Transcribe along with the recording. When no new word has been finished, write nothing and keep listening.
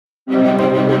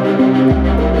Yes,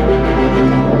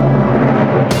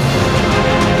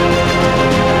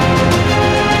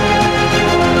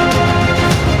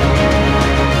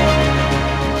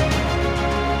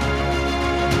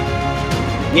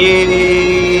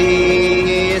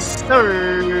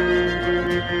 sir.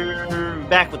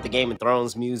 Back with the Game of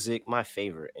Thrones music, my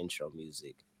favorite intro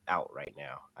music out right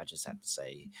now. I just have to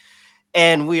say.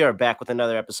 And we are back with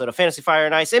another episode of Fantasy Fire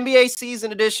and Ice NBA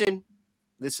season edition.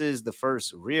 This is the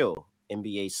first real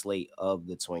NBA slate of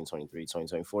the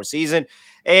 2023-2024 season.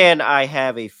 And I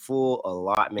have a full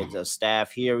allotment of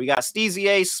staff here. We got Steezy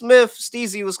A. Smith.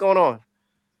 Steezy, what's going on?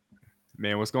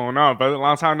 Man, what's going on, brother?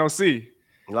 Long time no see.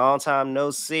 Long time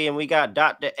no see. And we got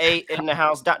Dr. A in the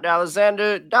house. Dr.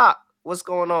 Alexander. Doc, what's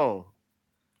going on?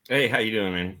 Hey, how you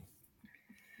doing, man?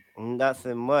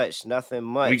 Nothing much. Nothing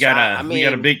much. We got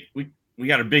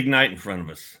a big night in front of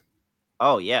us.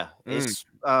 Oh, yeah. It's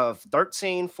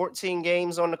 13, 14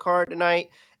 games on the card tonight.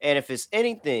 And if it's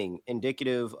anything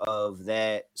indicative of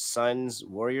that Suns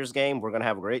Warriors game, we're going to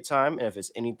have a great time. And if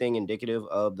it's anything indicative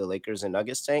of the Lakers and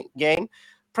Nuggets game,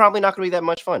 probably not going to be that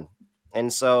much fun.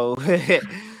 And so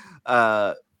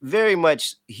very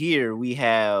much here we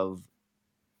have,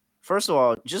 first of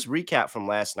all, just recap from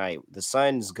last night. The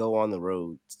Suns go on the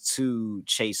road to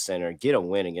Chase Center, get a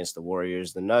win against the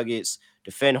Warriors. The Nuggets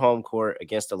defend home court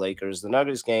against the Lakers. The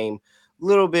Nuggets game, a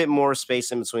little bit more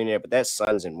space in between there, but that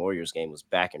Suns and Warriors game was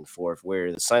back and forth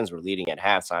where the Suns were leading at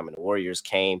halftime and the Warriors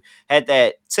came, had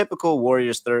that typical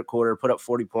Warriors third quarter, put up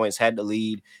 40 points, had the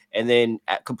lead, and then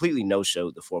completely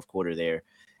no-showed the fourth quarter there.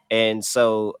 And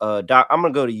so, Doc, I'm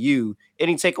going to go to you.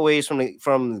 Any takeaways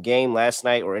from the game last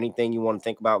night or anything you want to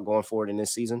think about going forward in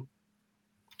this season?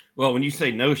 Well, when you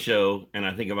say no-show and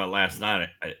I think about last night,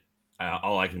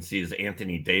 all I can see is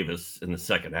Anthony Davis in the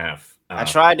second half. I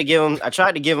tried to give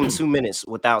him 2 minutes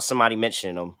without somebody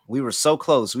mentioning him. We were so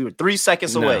close. We were 3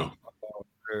 seconds away.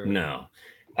 No.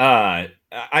 I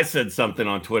said something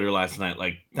on Twitter last night,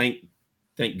 like, thank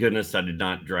goodness I did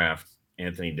not draft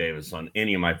Anthony Davis on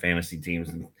any of my fantasy teams.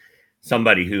 And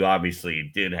somebody who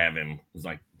obviously did have him was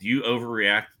like, do you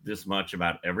overreact this much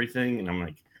about everything? And I'm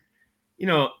like,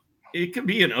 it could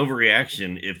be an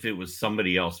overreaction if it was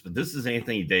somebody else, but this is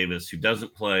Anthony Davis, who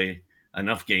doesn't play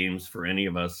enough games for any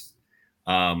of us.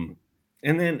 And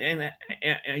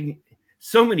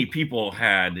so many people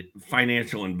had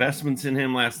financial investments in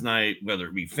him last night, whether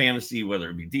it be fantasy, whether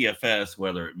it be DFS,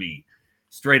 whether it be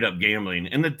straight up gambling.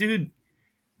 And the dude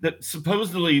that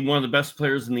supposedly one of the best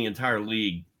players in the entire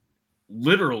league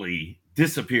literally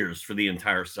disappears for the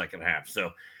entire second half.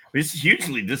 So it's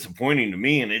hugely disappointing to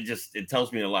me. And it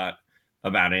tells me a lot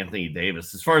about Anthony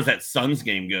Davis. As far as that Suns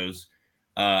game goes,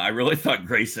 I really thought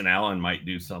Grayson Allen might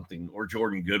do something, or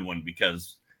Jordan Goodwin,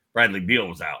 because Bradley Beal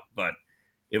was out, but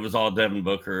it was all Devin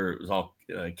Booker. It was all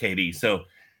KD. So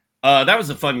that was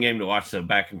a fun game to watch, the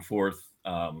back and forth.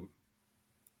 I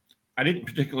didn't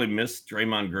particularly miss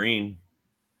Draymond Green.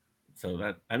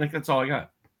 So I think that's all I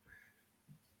got.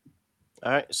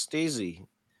 All right, Steezy.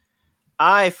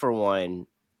 I, for one,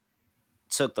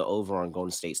 took the over on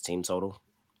Golden State's team total.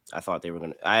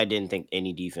 I didn't think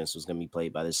any defense was going to be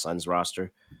played by this Suns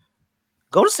roster.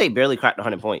 Golden State barely cracked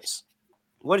 100 points.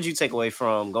 What did you take away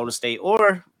from Golden State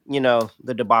or,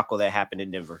 the debacle that happened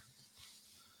in Denver?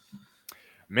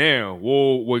 Man,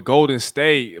 well, with Golden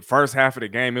State, first half of the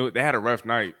game, they had a rough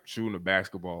night shooting the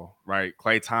basketball, right?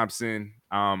 Klay Thompson.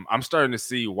 I'm starting to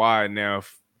see why now,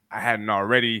 if I hadn't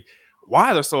already,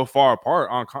 why they're so far apart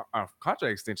on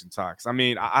contract extension talks. I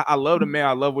mean, I love the man.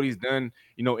 I love what he's done,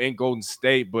 in Golden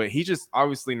State, but he's just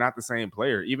obviously not the same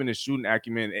player. Even his shooting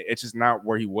acumen, it's just not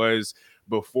where he was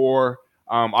before.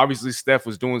 Obviously, Steph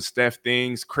was doing Steph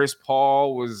things. Chris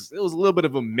Paul it was a little bit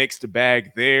of a mixed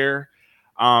bag there.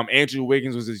 Andrew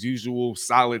Wiggins was his usual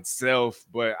solid self,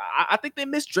 but I think they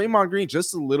missed Draymond Green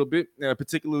just a little bit,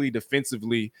 particularly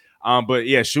defensively. But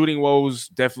yeah, shooting woes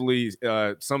definitely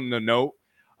something to note.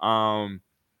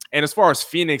 And as far as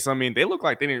Phoenix, I mean, they look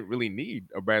like they didn't really need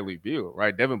a Bradley Beal,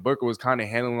 right? Devin Booker was kind of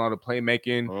handling all the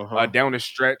playmaking. Down the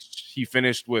stretch, he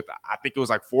finished with, I think it was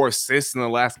like 4 assists in the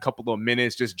last couple of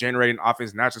minutes, just generating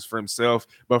offense, not just for himself,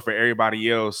 but for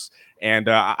everybody else. And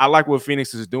I like what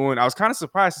Phoenix is doing. I was kind of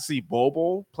surprised to see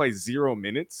Bobo play 0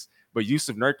 minutes, but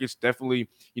Yusuf Nurkic definitely,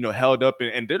 held up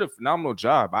and did a phenomenal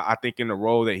job, I think, in the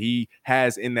role that he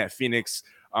has in that Phoenix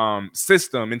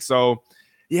system. And so,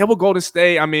 yeah, we'll Golden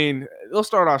State. I mean, they'll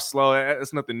start off slow.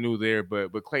 It's nothing new there,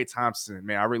 but Klay Thompson,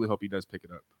 man, I really hope he does pick it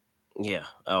up. Yeah.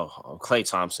 Oh, Klay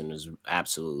Thompson is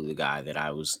absolutely the guy that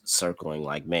I was circling.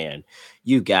 Like, man,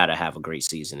 you got to have a great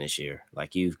season this year.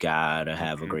 Like, you've got to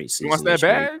have a great season. You want that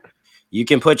bag? You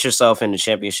can put yourself in the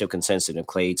championship contention if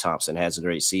Klay Thompson has a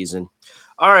great season.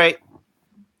 All right.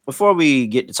 Before we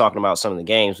get to talking about some of the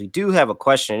games, we do have a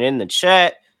question in the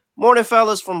chat. Morning,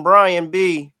 fellas, from Brian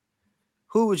B.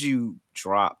 Who would you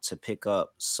drop to pick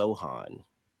up Sohan?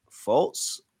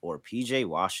 Fultz or PJ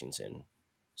Washington?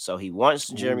 So he wants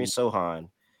Jeremy Sohan.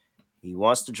 He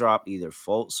wants to drop either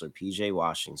Fultz or PJ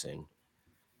Washington.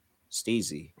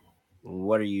 Steezy,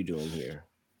 what are you doing here?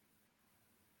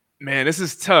 Man, this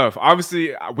is tough.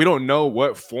 Obviously, we don't know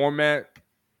what format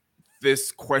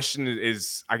this question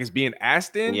is, I guess, being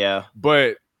asked in. Yeah.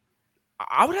 But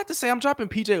I would have to say I'm dropping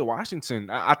PJ Washington.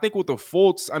 I think with the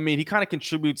Fultz, I mean, he kind of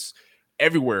contributes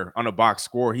everywhere on a box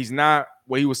score. He's not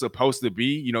what he was supposed to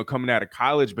be, coming out of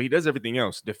college, but he does everything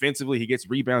else. Defensively, he gets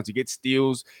rebounds, he gets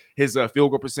steals. His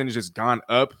field goal percentage has gone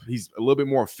up. He's a little bit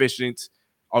more efficient.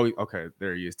 Oh, okay,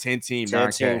 there he is. 10-team,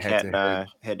 9-cat,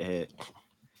 head-to-head.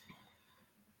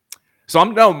 So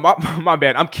my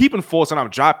bad. I'm keeping Fultz and I'm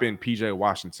dropping PJ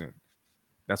Washington.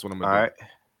 That's what I'm gonna do. All right.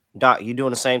 Doc, you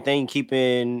doing the same thing?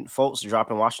 Keeping Fultz,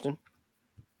 dropping Washington?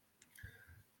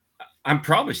 I'm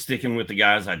probably sticking with the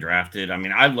guys I drafted. I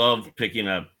mean, I love picking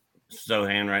up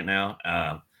Sohan right now.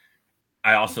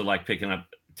 I also like picking up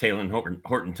Taylor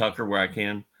Horton Tucker where I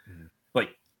can. But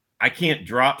I can't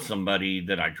drop somebody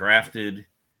that I drafted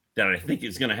that I think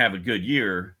is going to have a good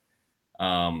year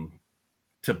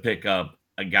to pick up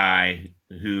a guy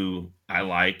who I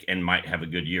like and might have a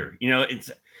good year.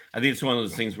 I think it's one of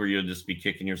those things where you'll just be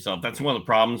kicking yourself. That's one of the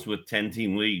problems with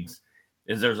 10-team leagues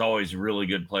is there's always really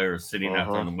good players sitting out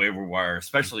there on the waiver wire,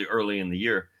 especially early in the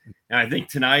year. And I think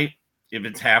tonight, if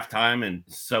it's halftime and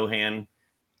Sohan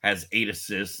has 8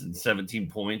 assists and 17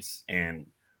 points and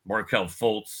Markelle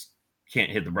Fultz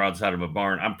can't hit the broadside of a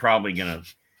barn, I'm probably going to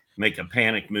make a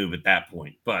panic move at that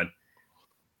point. But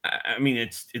I mean,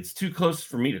 it's too close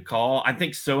for me to call. I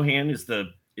think Sohan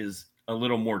is a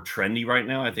little more trendy right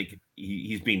now. I think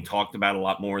he's being talked about a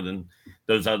lot more than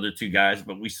those other two guys.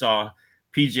 But we saw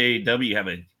PJW have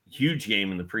a huge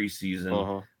game in the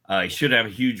preseason. He should have a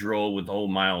huge role with the whole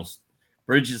Miles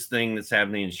Bridges thing that's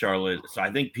happening in Charlotte. So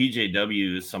I think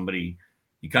PJW is somebody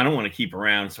you kind of want to keep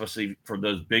around, especially for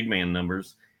those big man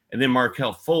numbers. And then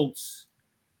Markelle Fultz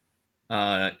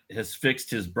has fixed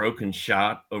his broken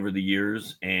shot over the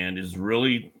years and is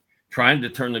really trying to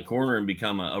turn the corner and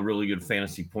become a really good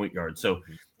fantasy point guard. So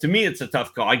to me, it's a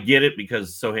tough call. I get it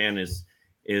because Sohan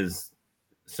is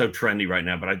so trendy right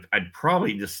now, but I'd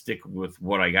probably just stick with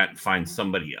what I got and find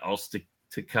somebody else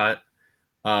to cut.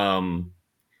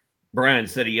 Brian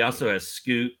said he also has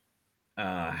Scoot,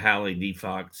 Hallie,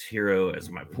 Defox, Hero as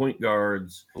my point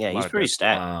guards. Yeah, he's pretty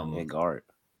stacked at guard.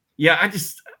 Yeah,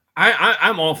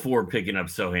 I'm all for picking up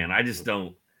Sohan. I just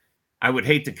don't. I would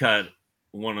hate to cut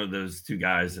one of those two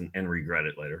guys and regret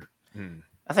it later.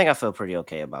 I think I feel pretty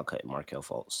okay about cutting Markelle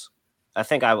Fultz. I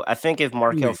think if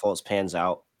Markelle Fultz pans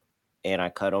out and I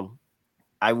cut him,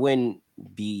 I wouldn't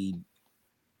be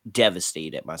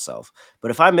devastated at myself.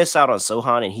 But if I miss out on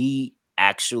Sohan and he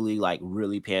actually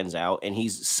really pans out and he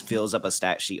fills up a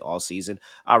stat sheet all season,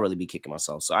 I'll really be kicking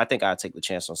myself. So I think I'd take the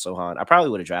chance on Sohan. I probably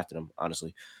would have drafted him,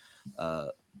 honestly.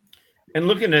 And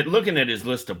looking at his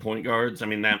list of point guards, I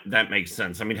mean that makes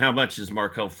sense. I mean, how much is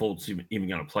Markelle Fultz even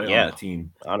going to play on the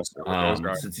team? Honestly,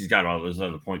 since he's got all those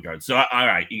other point guards. So all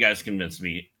right, you guys convinced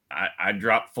me. I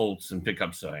drop Fultz and pick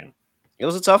up Sohan. It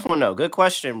was a tough one though. Good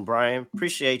question, Brian.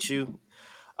 Appreciate you.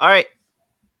 All right,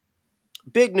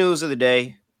 big news of the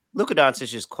day: Luka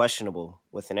Doncic is questionable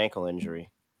with an ankle injury.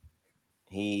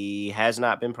 He has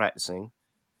not been practicing,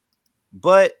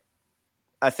 but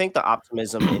I think the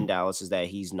optimism in Dallas is that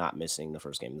he's not missing the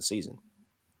first game of the season.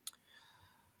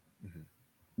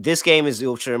 This game is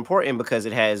ultra important because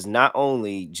it has not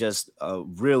only just a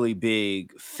really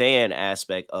big fan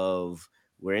aspect of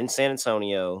we're in San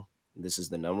Antonio. This is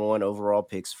the number 1 overall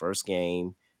pick's first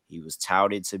game. He was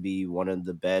touted to be one of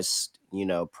the best,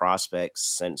 prospects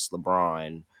since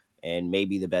LeBron and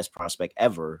maybe the best prospect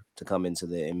ever to come into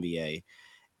the NBA.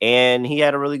 And he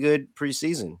had a really good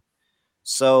preseason.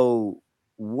 So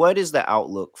what is the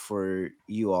outlook for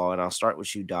you all? And I'll start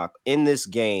with you, Doc. In this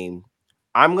game,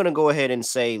 I'm going to go ahead and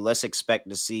say let's expect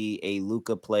to see a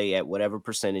Luka play at whatever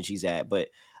percentage he's at, but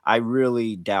I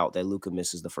really doubt that Luka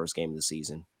misses the first game of the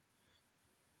season.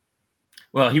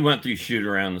 Well, he went through shoot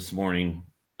around this morning.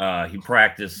 He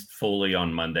practiced fully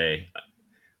on Monday.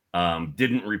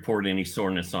 Didn't report any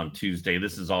soreness on Tuesday.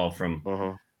 This is all from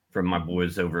my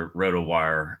boys over at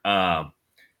RotoWire.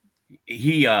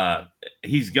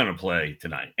 He's gonna play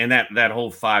tonight, and that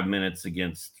whole 5 minutes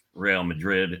against Real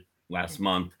Madrid last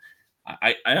month,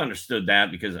 I understood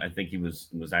that because I think he was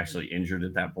actually injured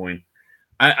at that point.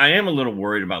 I am a little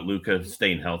worried about Luka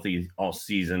staying healthy all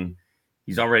season.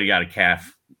 He's already got a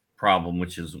calf problem,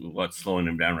 which is what's slowing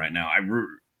him down right now.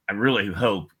 I really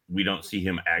hope we don't see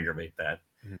him aggravate that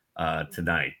Mhm.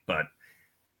 tonight. But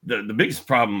the biggest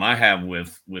problem I have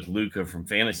with Luka from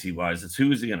fantasy wise is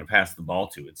who is he going to pass the ball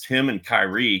to? It's him and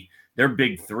Kyrie. Their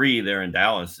big three there in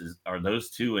Dallas are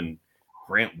those two and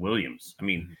Grant Williams. I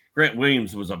mean, Mhm. Grant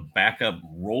Williams was a backup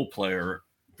role player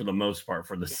for the most part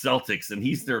for the Celtics, and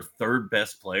he's their third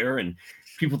best player. And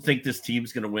people think this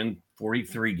team's going to win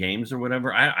 43 games or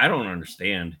whatever. I don't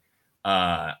understand.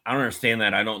 I don't understand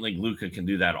that. I don't think Luka can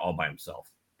do that all by himself.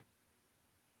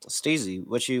 Steezy,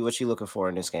 what you looking for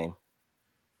in this game?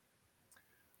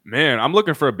 Man, I'm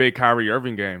looking for a big Kyrie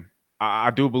Irving game.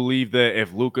 I do believe that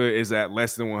if Luka is at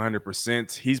less than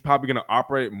 100%, he's probably going to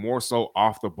operate more so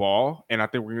off the ball. And I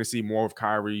think we're going to see more of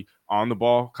Kyrie on the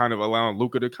ball, kind of allowing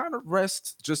Luka to kind of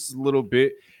rest just a little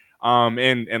bit.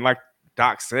 And like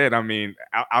Doc said, I mean,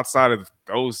 outside of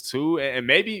those two, and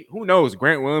maybe who knows,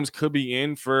 Grant Williams could be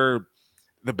in for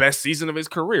the best season of his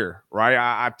career, right?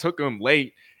 I took him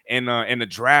late in the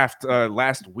draft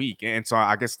last week, and so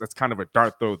I guess that's kind of a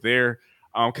dart throw there.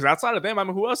 Because outside of them, I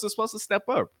mean, who else is supposed to step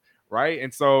up, right?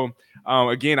 And so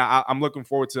again, I'm looking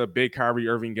forward to a big Kyrie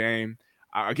Irving game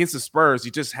against the Spurs.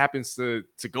 He just happens to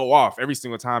go off every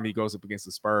single time he goes up against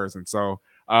the Spurs, and so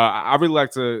I'd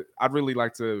really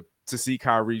like to see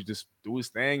Kyrie just do his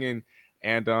thing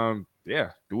and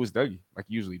yeah, do his Dougie like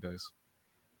he usually does.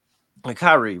 Like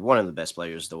Kyrie, one of the best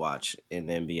players to watch in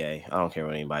the NBA. I don't care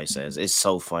what anybody says. It's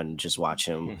so fun to just watch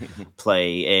him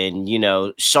play. And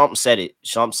Shump said it.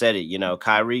 Shump said it.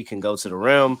 Kyrie can go to the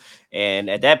rim, and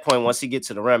at that point, once he gets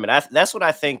to the rim, and that's what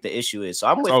I think the issue is. So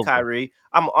I'm It's with over. Kyrie.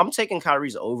 I'm taking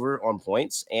Kyrie's over on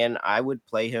points, and I would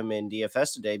play him in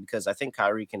DFS today because I think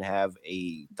Kyrie can have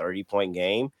a 30-point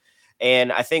game.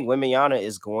 And I think Wembanyama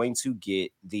is going to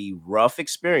get the rough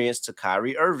experience to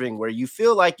Kyrie Irving, where you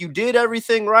feel like you did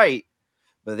everything right,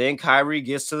 but then Kyrie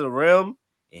gets to the rim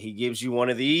and he gives you one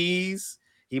of these.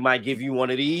 He might give you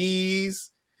one of these.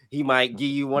 He might give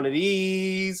you one of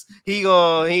these. He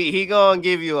gonna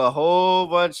give you a whole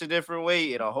bunch of different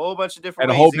weight in a whole bunch of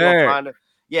different And a ways. whole He gonna bag. find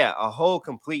a whole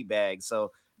complete bag.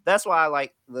 So that's why I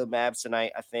like the Mavs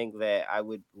tonight. I think that I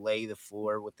would lay the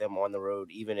floor with them on the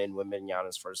road, even in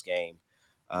Wembanyama's first game.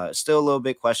 Still a little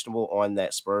bit questionable on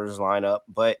that Spurs lineup,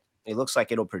 but it looks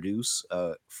like it'll produce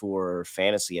for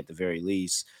fantasy at the very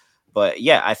least. But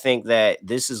yeah, I think that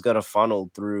this is going to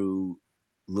funnel through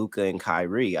Luca and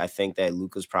Kyrie. I think that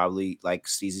Luca's probably, like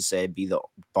Steezy said, be the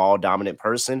ball dominant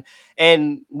person.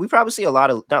 And we probably see a lot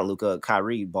of, not Luca,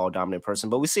 Kyrie ball dominant person,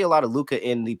 but we see a lot of Luca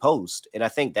in the post. And I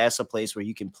think that's a place where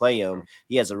you can play him.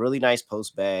 He has a really nice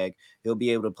post bag. He'll be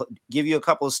able to give you a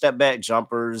couple of step back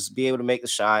jumpers, be able to make the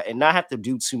shot, and not have to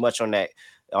do too much on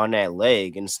that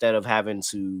leg instead of having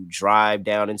to drive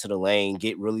down into the lane,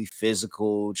 get really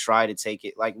physical, try to take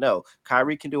it. Like, no,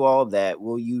 Kyrie can do all of that.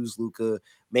 We'll use Luca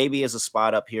maybe as a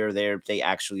spot up here or there if they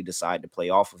actually decide to play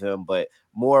off of him, but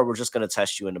more we're just going to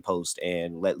test you in the post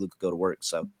and let Luca go to work.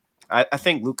 So I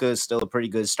think Luca is still a pretty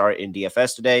good start in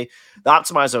DFS today. The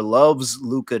optimizer loves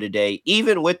Luca today,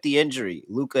 even with the injury.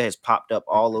 Luca has popped up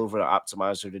all over the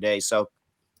optimizer today. So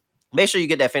make sure you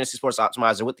get that Fantasy Sports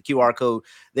Optimizer with the QR code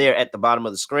there at the bottom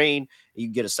of the screen. You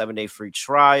can get a 7-day free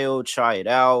trial. Try it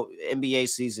out. NBA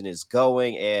season is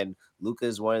going, and Luca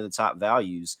is one of the top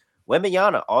values.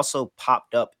 Wembanyama also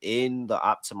popped up in the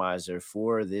optimizer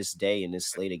for this day in this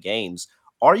slate of games.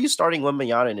 Are you starting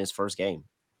Wembanyama in his first game?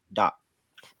 Doc.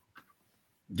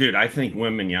 Dude, I think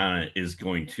Wembanyama is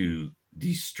going to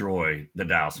destroy the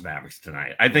Dallas Mavericks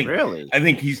tonight. I think Really? I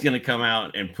think he's going to come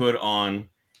out and put on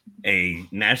a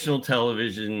national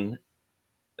television,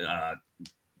 uh,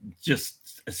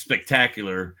 just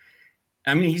spectacular.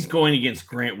 I mean, he's going against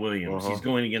Grant Williams. Uh-huh. He's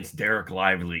going against Derek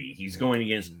Lively. He's going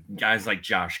against guys like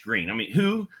Josh Green. I mean,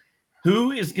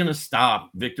 who is going to stop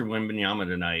Victor Wembanyama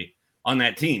tonight on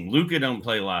that team? Luka don't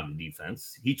play a lot of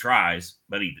defense. He tries,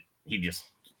 but he just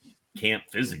can't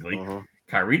physically. Uh-huh.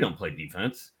 Kyrie don't play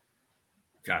defense.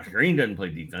 Josh Green doesn't play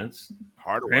defense.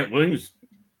 Hard work.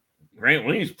 Grant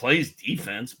Williams plays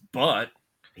defense, but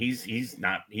he's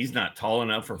not tall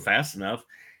enough or fast enough,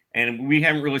 and we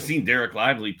haven't really seen Derek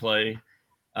Lively play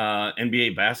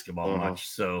NBA basketball much.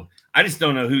 So I just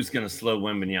don't know who's going to slow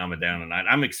Wembanyama down tonight.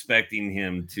 I'm expecting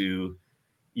him to.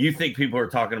 You think people are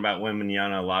talking about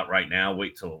Wembanyama a lot right now?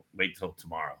 Wait till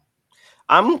tomorrow.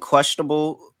 I'm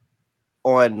questionable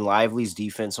on Lively's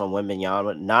defense on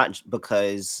Wembanyama, not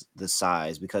because the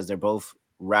size, because they're both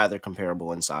rather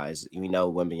comparable in size. We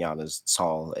know Wembanyama's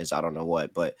tall as I don't know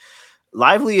what, but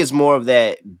Lively is more of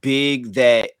that big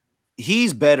that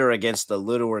he's better against the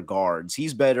littler guards.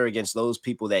 He's better against those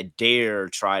people that dare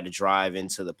try to drive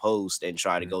into the post and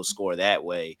try to go score that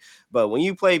way. But when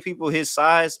you play people his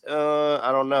size,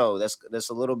 I don't know. That's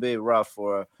a little bit rough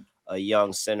for a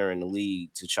young center in the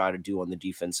league to try to do on the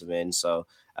defensive end. So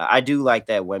I do like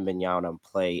that Wembanyama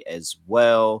play as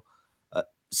well.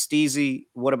 Steezy,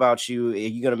 what about you? Are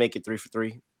you gonna make it 3 for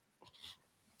 3?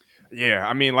 Yeah,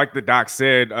 I mean, like the doc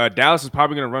said, Dallas is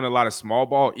probably going to run a lot of small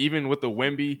ball, even with the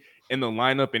Wemby in the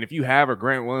lineup. And if you have a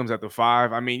Grant Williams at the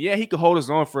 5, I mean, yeah, he could hold his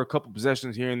own for a couple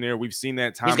possessions here and there. We've seen that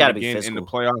He's time got and to be again in the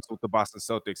physical. playoffs with the Boston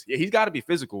Celtics. Yeah, he's got to be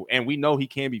physical, and we know he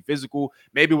can be physical.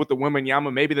 Maybe with the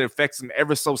Wembanyama, maybe that affects him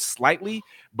ever so slightly.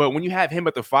 But when you have him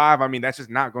at the 5, I mean, that's just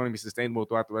not going to be sustainable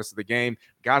throughout the rest of the game.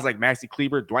 Guys like Maxi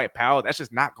Kleber, Dwight Powell, that's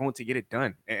just not going to get it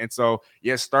done. And so,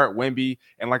 yes, start Wemby.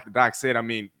 And like the doc said, I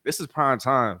mean, this is prime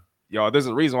time. Y'all, there's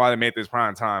a reason why they made this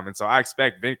prime time. And so I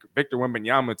expect Victor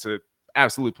Wembanyama to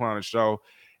absolutely play on the show.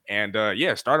 And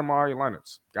yeah, start him all your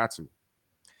lineups. Got to.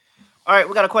 All right,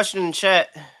 we got a question in the chat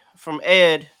from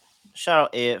Ed. Shout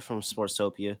out Ed from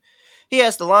Sportstopia. He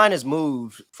asked, the line has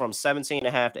moved from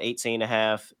 17.5 to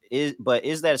 18.5. But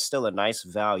is that still a nice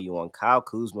value on Kyle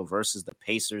Kuzma versus the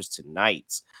Pacers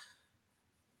tonight?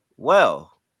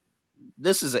 Well,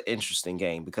 this is an interesting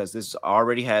game because this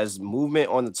already has movement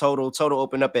on the total. Total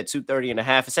opened up at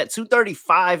 230.5. It's at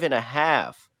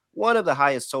 235.5. One of the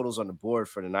highest totals on the board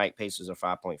for the night. Pacers are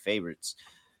 5-point favorites.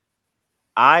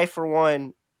 I, for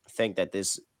one, think that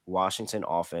this Washington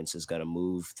offense is going to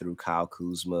move through Kyle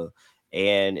Kuzma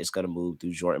and it's going to move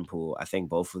through Jordan Poole. I think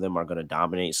both of them are going to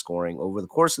dominate scoring over the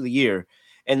course of the year.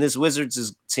 And this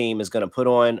Wizards team is going to put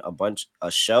on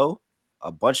a show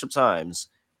a bunch of times,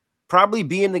 probably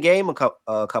be in the game a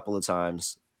couple of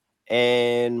times,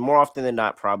 and more often than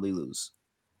not, probably lose.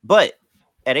 But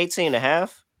at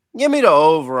 18.5, give me the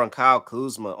over on Kyle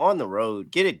Kuzma on the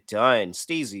road. Get it done.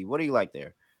 Steezy, what do you like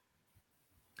there?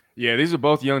 Yeah, these are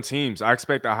both young teams. I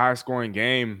expect a high-scoring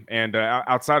game. And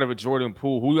outside of a Jordan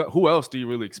Poole, who else do you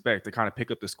really expect to kind of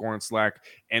pick up the scoring slack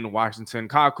in Washington?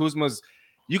 Kyle Kuzma's,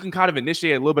 you can kind of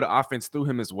initiate a little bit of offense through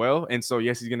him as well. And so,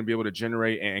 yes, he's going to be able to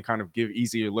generate and kind of give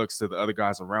easier looks to the other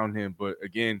guys around him. But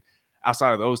again,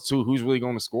 outside of those two, who's really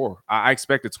going to score? I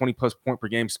expect a 20-plus point per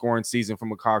game scoring season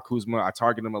from Kyle Kuzma. I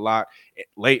target him a lot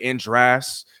late in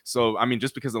drafts. So, I mean,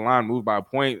 just because the line moved by a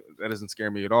point, that doesn't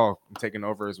scare me at all. I'm taking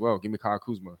over as well. Give me Kyle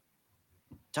Kuzma.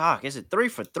 Doc, is it 3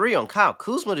 for 3 on Kyle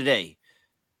Kuzma today?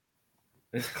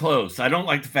 It's close. I don't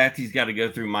like the fact he's got to go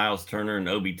through Miles Turner and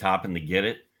Obi Toppin to get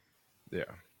it. Yeah.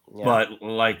 But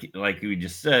like we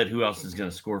just said, who else is going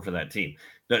to score for that team?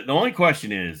 The only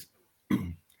question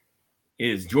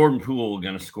is Jordan Poole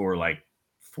going to score like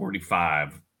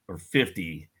 45 or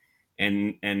 50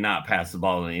 and not pass the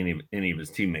ball to any of his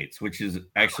teammates, which is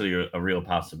actually a real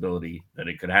possibility that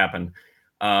it could happen.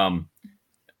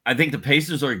 I think the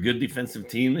Pacers are a good defensive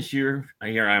team this year.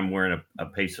 Here I'm wearing a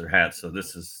Pacer hat, so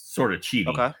this is sort of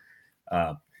cheating. Okay.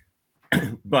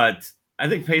 But I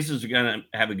think Pacers are going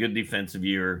to have a good defensive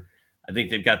year. I think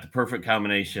they've got the perfect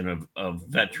combination of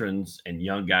veterans and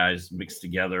young guys mixed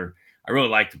together. I really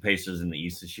like the Pacers in the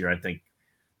East this year. I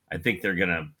think they're going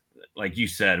to, like you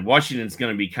said, Washington's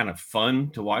going to be kind of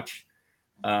fun to watch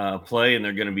play, and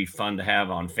they're going to be fun to have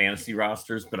on fantasy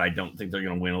rosters, but I don't think they're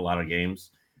going to win a lot of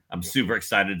games. I'm super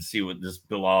excited to see what this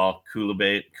Bilal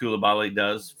Coulibaly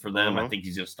does for them. I think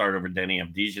he's going to start over Denny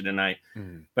Avdija tonight.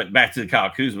 But back to the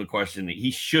Kyle Kuzma question,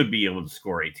 he should be able to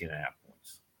score 18.5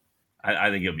 points. I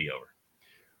think he'll be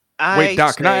over. Wait,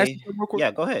 Doc, can I ask you real quick?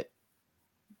 Yeah, go ahead.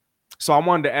 So I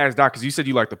wanted to ask Doc, because you said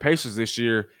you like the Pacers this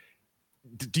year.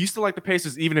 Do you still like the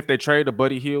Pacers even if they trade a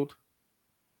Buddy Hield?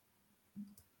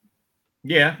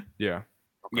 Yeah. Yeah.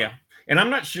 Okay. Yeah. And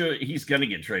I'm not sure he's going to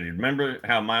get traded. Remember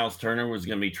how Miles Turner was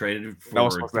going to be traded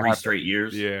for 3 straight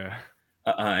years? Yeah.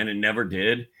 And it never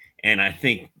did. And I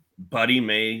think Buddy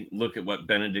may look at what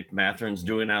Benedict Matherin's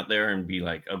doing out there and be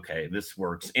like, okay, this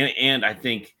works. And I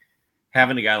think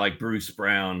having a guy like Bruce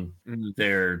Brown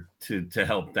there to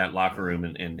help that locker room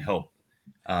and help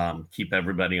keep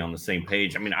everybody on the same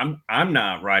page. I mean, I'm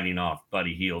not writing off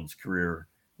Buddy Hield's career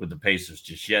with the Pacers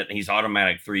just yet. And he's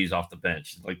automatic threes off the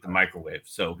bench, like the microwave.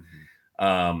 So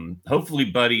hopefully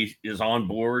Buddy is on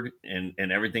board and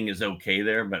everything is okay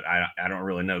there, but I don't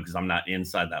really know because I'm not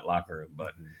inside that locker room.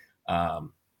 But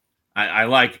I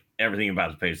like everything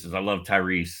about the Pacers. I love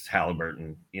Tyrese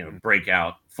Halliburton,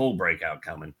 full breakout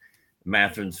coming.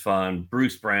 Matherin's fun.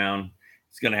 Bruce Brown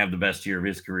is going to have the best year of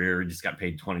his career. He just got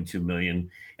paid $22 million.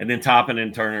 And then Toppin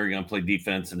and Turner are going to play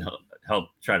defense and help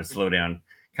try to slow down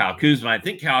Kyle Kuzma. I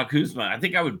think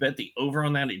I would bet the over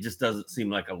on that. It just doesn't seem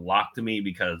like a lock to me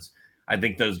because I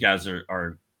think those guys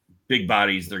are big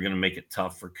bodies. They're going to make it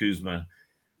tough for Kuzma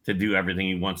to do everything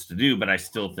he wants to do, but I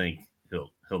still think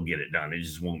he'll get it done. It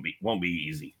just won't be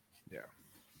easy. Yeah.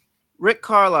 Rick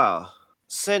Carlisle,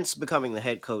 since becoming the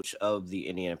head coach of the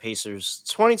Indiana Pacers,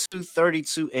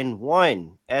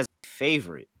 22-32-1 as a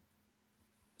favorite,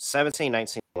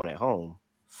 17-19-1 at home,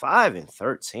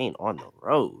 5-13 on the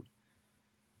road.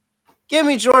 Give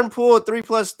me Jordan Poole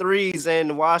 3+ threes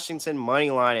and Washington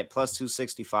money line at plus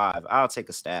 265. I'll take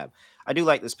a stab. I do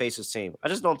like this Pacers team. I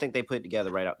just don't think they put it together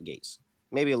right out the gates.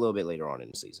 Maybe a little bit later on in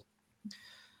the season.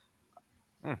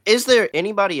 Is there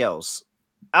anybody else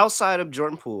outside of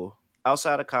Jordan Poole,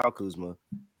 outside of Kyle Kuzma,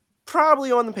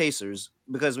 probably on the Pacers,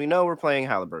 because we know we're playing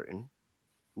Halliburton?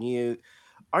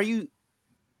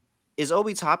 Is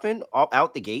Obi Toppin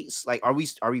out the gates? Like, are we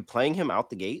playing him out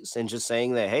the gates and just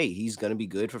saying that, hey, he's going to be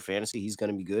good for fantasy, he's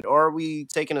going to be good, or are we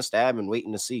taking a stab and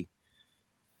waiting to see?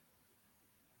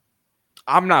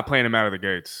 I'm not playing him out of the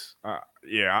gates.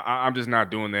 I'm just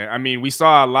not doing that. I mean, we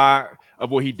saw a lot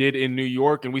of what he did in New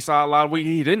York, and we saw a lot of what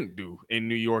he didn't do in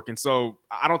New York. And so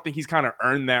I don't think he's kind of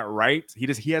earned that right. He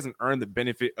hasn't earned the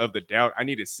benefit of the doubt. I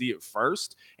need to see it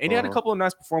first. And he had a couple of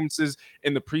nice performances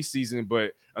in the preseason,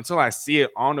 but until I see it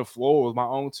on the floor with my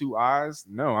own two eyes,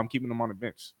 no, I'm keeping him on the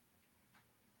bench.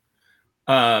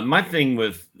 My thing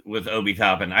with Obi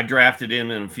Toppin, I drafted him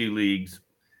in a few leagues.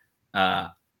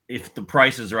 If the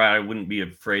price is right, I wouldn't be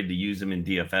afraid to use him in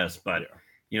DFS. But,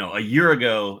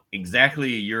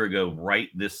 exactly a year ago, right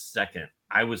this second,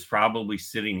 I was probably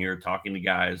sitting here talking to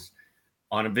guys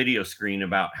on a video screen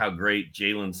about how great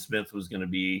Jalen Smith was going to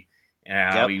be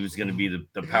and how he was going to be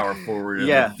the power forward of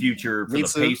the future for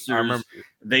the Pacers.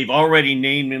 They've already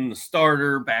named him the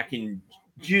starter back in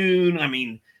June. I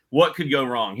mean, what could go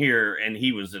wrong here? And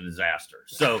he was a disaster.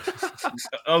 So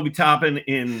Obi Toppin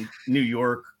in New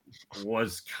York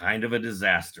was kind of a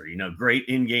disaster. Great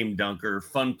in-game dunker,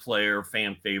 fun player,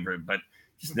 fan favorite, but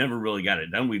just never really got it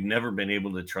done. We've never been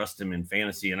able to trust him in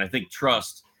fantasy, and I think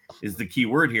trust is the key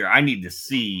word here. I need to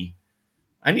see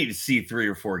 3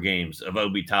 or 4 games of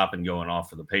Obi Toppin going off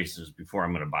for the Pacers before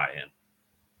I'm going to buy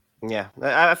in. Yeah,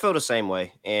 I feel the same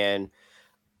way. And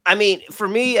I mean, for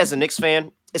me as a Knicks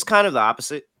fan, it's kind of the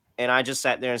opposite. And I just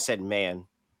sat there and said, man,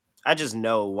 I just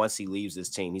know once he leaves this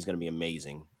team, he's going to be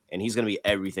amazing. And he's going to be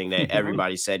everything that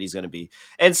everybody said he's going to be.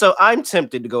 And so I'm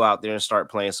tempted to go out there and start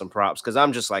playing some props because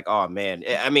I'm just like, oh, man.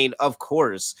 I mean, of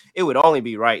course, it would only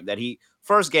be right that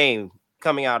first game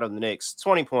coming out of the Knicks,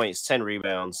 20 points, 10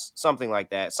 rebounds, something like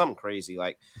that, something crazy.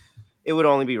 Like, it would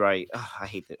only be right. I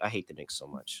hate the Knicks so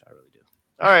much. I really do.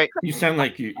 All right. You sound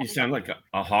like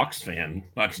a Hawks fan.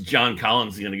 Like John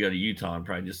Collins is going to go to Utah and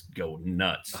probably just go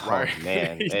nuts. Oh,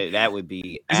 man. That would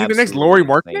be Is he the next Lauri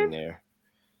Markkanen there?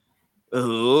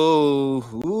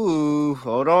 Ooh,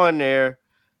 hold on there.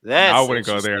 I wouldn't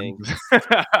go there.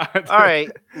 All right,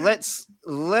 let's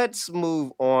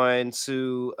move on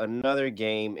to another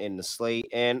game in the slate,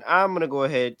 and I'm gonna go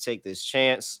ahead and take this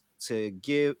chance to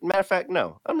give. Matter of fact,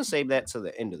 no, I'm gonna save that to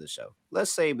the end of the show.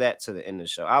 Let's save that to the end of the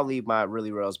show. I'll leave my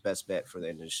really Rail's best bet for the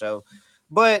end of the show,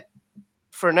 but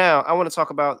for now, I want to talk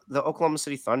about the Oklahoma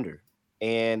City Thunder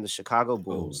and the Chicago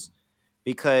Bulls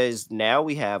because now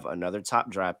we have another top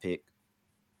draft pick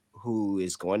who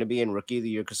is going to be in Rookie of the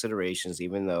Year considerations,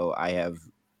 even though I have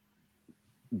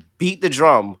beat the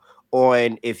drum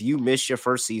on if you miss your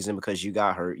first season because you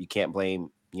got hurt, you can't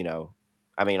blame,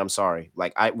 I mean, I'm sorry.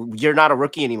 Like, you're not a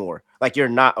rookie anymore. Like, you're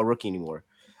not a rookie anymore.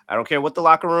 I don't care what the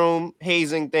locker room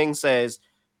hazing thing says.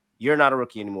 You're not a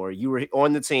rookie anymore. You were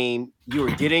on the team. You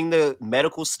were getting the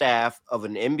medical staff of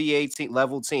an NBA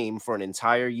level team for an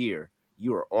entire year.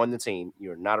 You are on the team.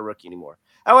 You're not a rookie anymore.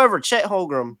 However, Chet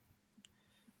Holmgren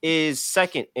is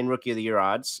second in Rookie of the Year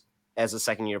odds as a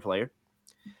second-year player.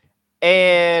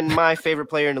 And my favorite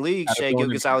player in the league, Shai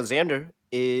Gilgeous-Alexander,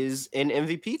 is in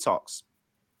MVP talks.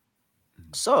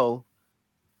 So,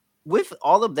 with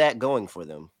all of that going for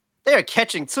them, they're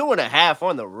catching 2.5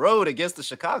 on the road against the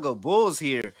Chicago Bulls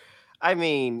here. I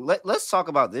mean, let's talk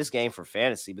about this game for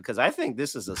fantasy because I think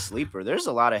this is a sleeper. There's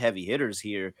a lot of heavy hitters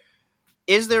here.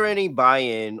 Is there any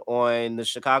buy-in on the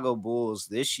Chicago Bulls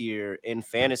this year in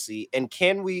fantasy? And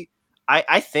can we –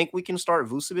 I think we can start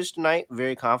Vucevic tonight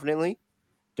very confidently.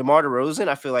 DeMar DeRozan,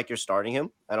 I feel like you're starting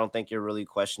him. I don't think you're really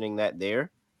questioning that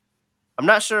there. I'm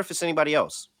not sure if it's anybody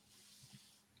else.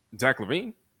 Zach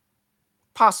LaVine?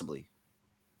 Possibly.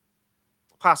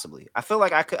 I feel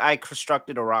like I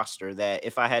constructed a roster that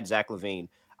if I had Zach LaVine,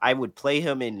 I would play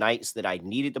him in nights that I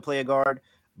needed to play a guard.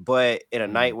 But in a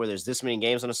night where there's this many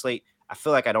games on the slate, I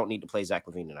feel like I don't need to play Zach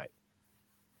LaVine tonight.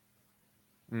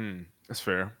 That's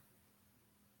fair.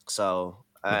 So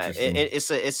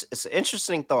it's an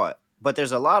interesting thought. but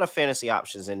there's a lot of fantasy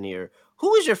options in here.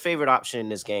 Who is your favorite option in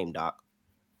this game, Doc?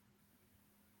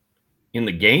 In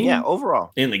the Yeah, game,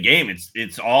 overall.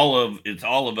 it's all of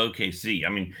OKC. I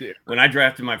mean, Yeah. when I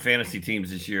drafted my fantasy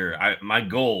teams this year, my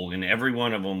goal in every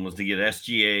one of them was to get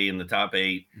SGA in the top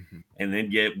 8, Mhm. and then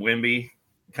get Wemby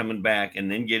coming back,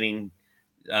 and then getting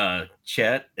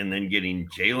Chet, and then getting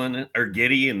Jalen or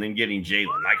Giddy, and then getting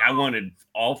Jalen. Like, I wanted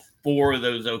all 4 of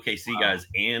those OKC guys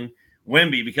and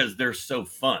Wemby because they're so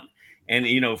fun. And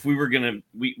if we were gonna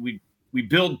we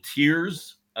build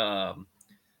tiers.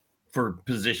 For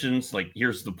positions, like,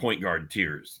 here's the point guard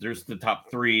tiers. There's the top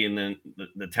 3, and then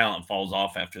the talent falls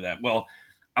off after that. Well,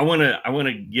 I want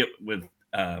to get with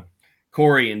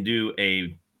Corey and do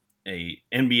a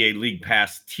NBA League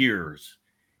Pass tiers,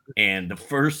 and the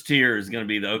first tier is going to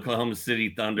be the Oklahoma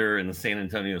City Thunder and the San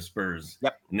Antonio Spurs,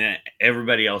 Yep. and then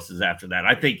everybody else is after that.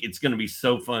 I think it's going to be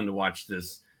so fun to watch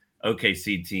this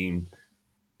OKC team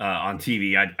on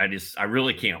TV. I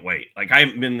really can't wait. Like, I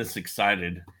haven't been this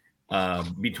excited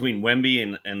between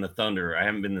Wemby and the Thunder. I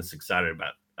haven't been this excited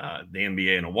about the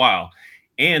NBA in a while.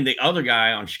 And the other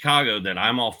guy on Chicago that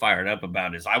I'm all fired up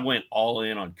about is I went all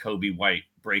in on Kobe White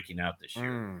breaking out this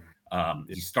year.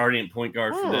 He's starting at point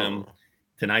guard for them.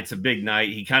 Tonight's a big night.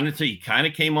 He kind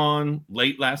of came on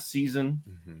late last season.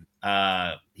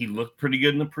 He looked pretty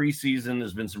good in the preseason.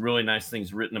 There's been some really nice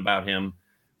things written about him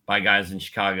by guys in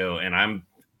Chicago, and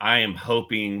I am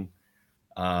hoping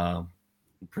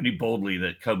pretty boldly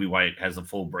that Kobe White has a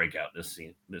full breakout this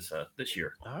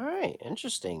year. All right,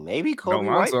 interesting. Maybe No, Kobe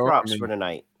White Lonzo. props for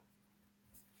tonight.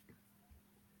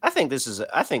 I think this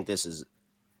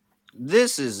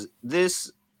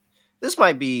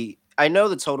might be. I know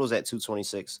the total's at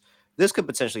 226. This could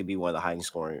potentially be one of the highest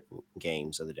scoring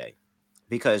games of the day,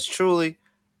 because truly,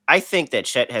 I think that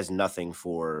Chet has nothing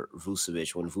for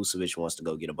Vucevic when Vucevic wants to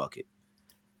go get a bucket.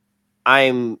 I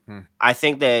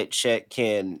think that Chet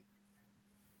can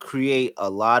create a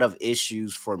lot of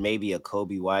issues for maybe a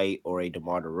Kobe White or a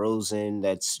DeMar DeRozan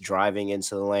that's driving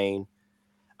into the lane.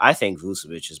 I think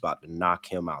Vucevic is about to knock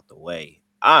him out the way.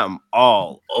 I'm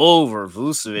all over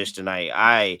Vucevic tonight.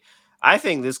 I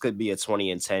think this could be a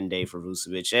 20 and 10 day for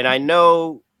Vucevic. And I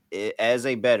know as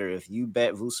a better, if you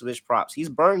bet Vucevic props, he's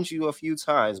burned you a few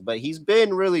times, but he's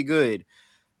been really good.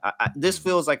 This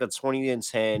feels like a 20 and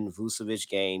 10 Vucevic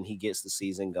game. He gets the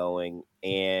season going,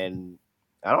 and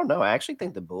I don't know. I actually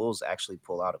think the Bulls actually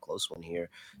pull out a close one here.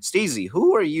 Steezy,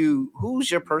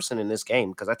 who's your person in this game?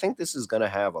 Because I think this is going to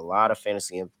have a lot of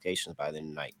fantasy implications by the end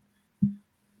of the night.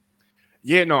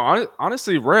 Yeah, no,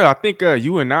 honestly, Ray, I think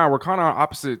you and I were kind of on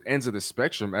opposite ends of the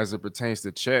spectrum as it pertains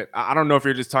to Chet. I don't know if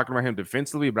you're just talking about him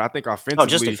defensively, but I think offensively,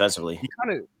 just defensively. he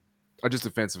kind of. Oh, just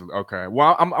defensively. Okay.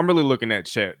 Well, I'm really looking at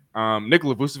Chet.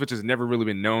 Nikola Vucevic has never really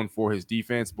been known for his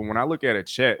defense, but when I look at a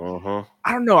Chet,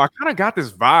 I don't know. I kind of got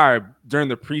this vibe during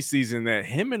the preseason that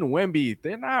him and Wemby,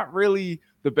 they're not really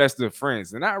the best of friends.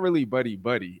 They're not really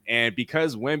buddy. And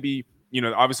because Wemby,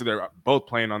 obviously they're both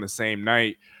playing on the same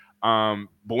night. But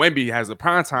Wemby has a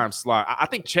primetime slot. I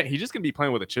think Chet, he's just gonna be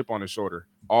playing with a chip on his shoulder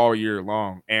all year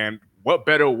long. And what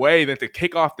better way than to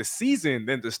kick off the season,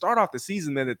 than to start off the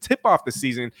season, than to tip off the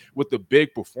season with a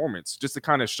big performance, just to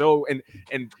kind of show and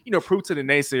prove to the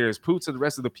naysayers, prove to the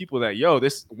rest of the people that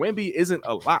this Wemby isn't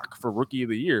a lock for Rookie of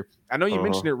the Year. I know you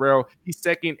mentioned it, Rel. He's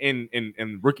second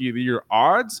in Rookie of the Year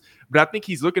odds, but I think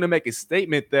he's looking to make a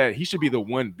statement that he should be the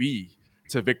 1B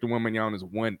to Victor Wembanyama's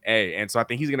 1A. And so I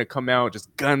think he's going to come out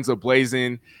just guns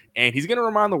a-blazing, and he's going to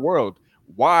remind the world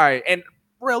why. And,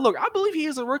 Rel, look, I believe he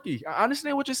is a rookie. I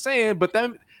understand what you're saying, but that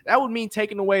would mean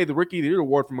taking away the Rookie of the Year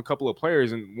award from a couple of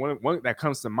players, and one that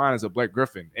comes to mind is a Blake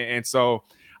Griffin. And so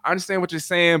I understand what you're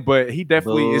saying, but he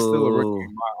definitely is still a rookie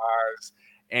in my eyes,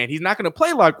 and he's not going to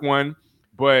play like one,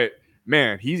 but,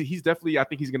 man, he's definitely – I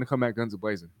think he's going to come out guns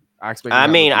a-blazing. I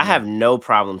have no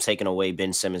problem taking away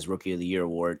Ben Simmons' Rookie of the Year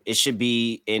award. It should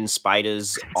be in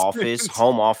Spider's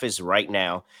home office right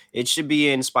now. It should be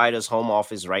in Spider's home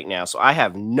office right now. So I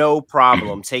have no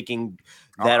problem taking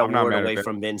that award away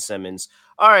from Ben Simmons.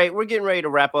 All right, we're getting ready to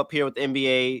wrap up here with the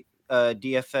NBA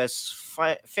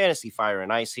DFS Fantasy Fire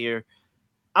and Ice here.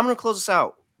 I'm going to close this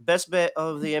out. Best bet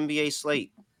of the NBA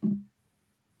slate.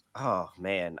 Oh,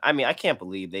 man. I mean, I can't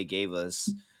believe they gave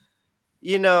us,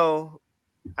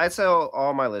 I tell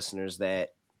all my listeners that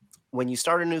when you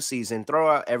start a new season, throw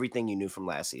out everything you knew from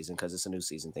last season, because it's a new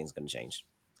season, things going to change.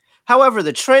 However,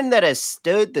 the trend that has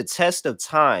stood the test of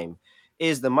time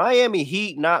is the Miami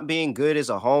Heat not being good as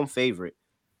a home favorite.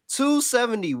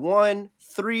 271,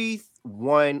 3,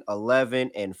 1,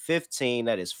 11, and 15.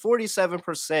 That is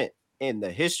 47% in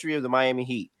the history of the Miami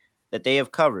Heat that they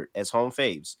have covered as home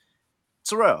faves.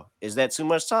 Terrell, is that too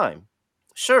much time?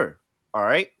 Sure. All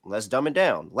right, let's dumb it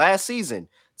down. Last season,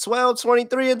 12,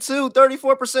 23, and 2,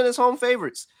 34% as home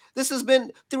favorites. This has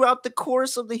been throughout the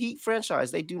course of the Heat franchise.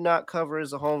 They do not cover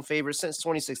as a home favorite. Since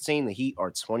 2016, the Heat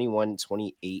are 21,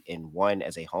 28, and 1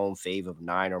 as a home fave of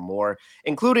 9 or more,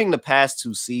 including the past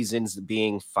 2 seasons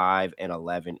being 5 and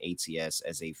 11 ATS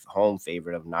as a home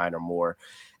favorite of 9 or more.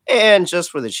 And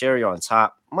just for the cherry on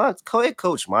top, co-head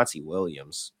coach Monty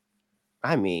Williams.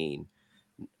 I mean,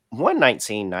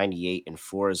 119, 98, and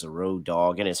 4 as a road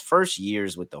dog in his first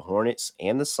years with the Hornets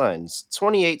and the Suns,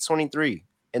 28, 23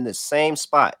 in the same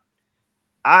spot.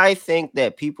 I think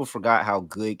that people forgot how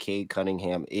good Cade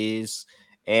Cunningham is.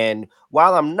 And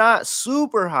while I'm not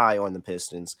super high on the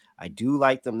Pistons, I do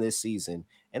like them this season.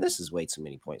 And this is way too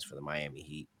many points for the Miami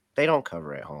Heat. They don't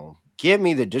cover at home. Give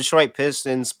me the Detroit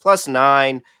Pistons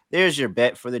 +9. There's your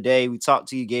bet for the day. We talked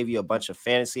to you, gave you a bunch of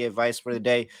fantasy advice for the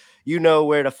day. You know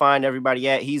where to find everybody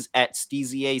at. He's at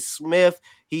Steezy A. Smith.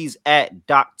 He's at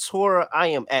Doctora. I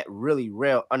am at really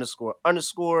real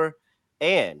 __.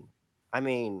 And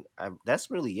that's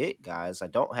really it, guys. I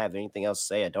don't have anything else to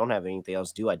say. I don't have anything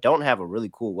else to do. I don't have a really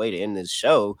cool way to end this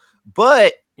show.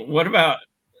 But what about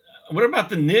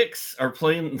the Knicks are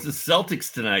playing the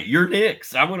Celtics tonight? Your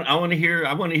Knicks. I want to hear.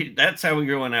 That's how we're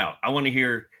going out. I want to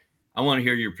hear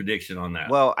your prediction on that.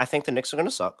 Well, I think the Knicks are going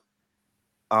to suck.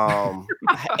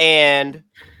 And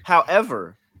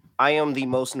however, I am the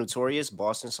most notorious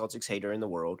Boston Celtics hater in the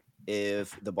world.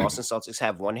 If the Boston Celtics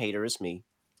have one hater, it's me.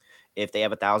 If they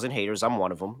have 1,000 haters, I'm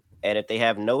one of them. And if they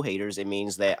have no haters, it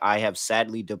means that I have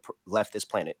sadly left this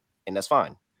planet, and that's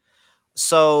fine.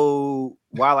 So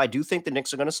while I do think the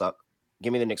Knicks are going to suck,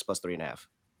 give me the Knicks +3.5.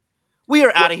 We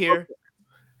are out of here.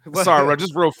 Sorry, bro,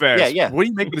 just real fast. Yeah. What do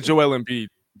you make of the Joel Embiid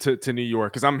to New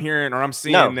York? Because I'm hearing or I'm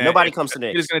seeing that nobody comes to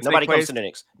the Knicks. Nobody comes to the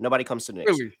Knicks. Nobody comes to the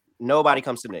Knicks. Really? Nobody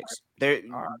comes to the Knicks.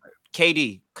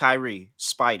 KD, Kyrie,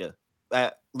 Spider,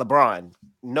 LeBron.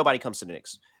 Nobody comes to the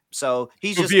Knicks. So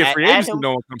he's just via free agency.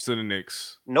 No one comes to the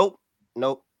Knicks. Nope.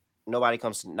 Nobody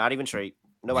comes to. Not even trade.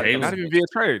 Nobody. Not even via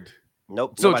trade.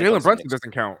 Nope. So Jalen Brunson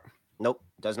doesn't count. Nope.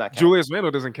 Does not count. Julius Randle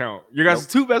doesn't count. You guys'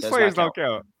 two best players don't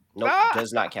count. Nope.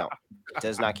 Does not count.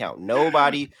 Does not count.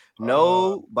 Nobody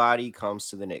comes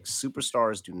to the Knicks.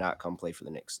 Superstars do not come play for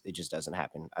the Knicks. It just doesn't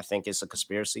happen. I think it's a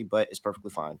conspiracy, but it's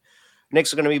perfectly fine.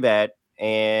 Knicks are going to be bad,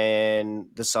 and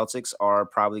the Celtics are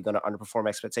probably going to underperform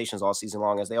expectations all season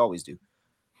long, as they always do.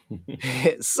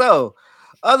 So,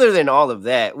 other than all of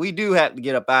that, we do have to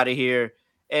get up out of here.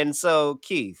 And so,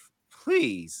 Keith,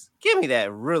 please give me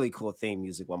that really cool theme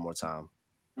music one more time.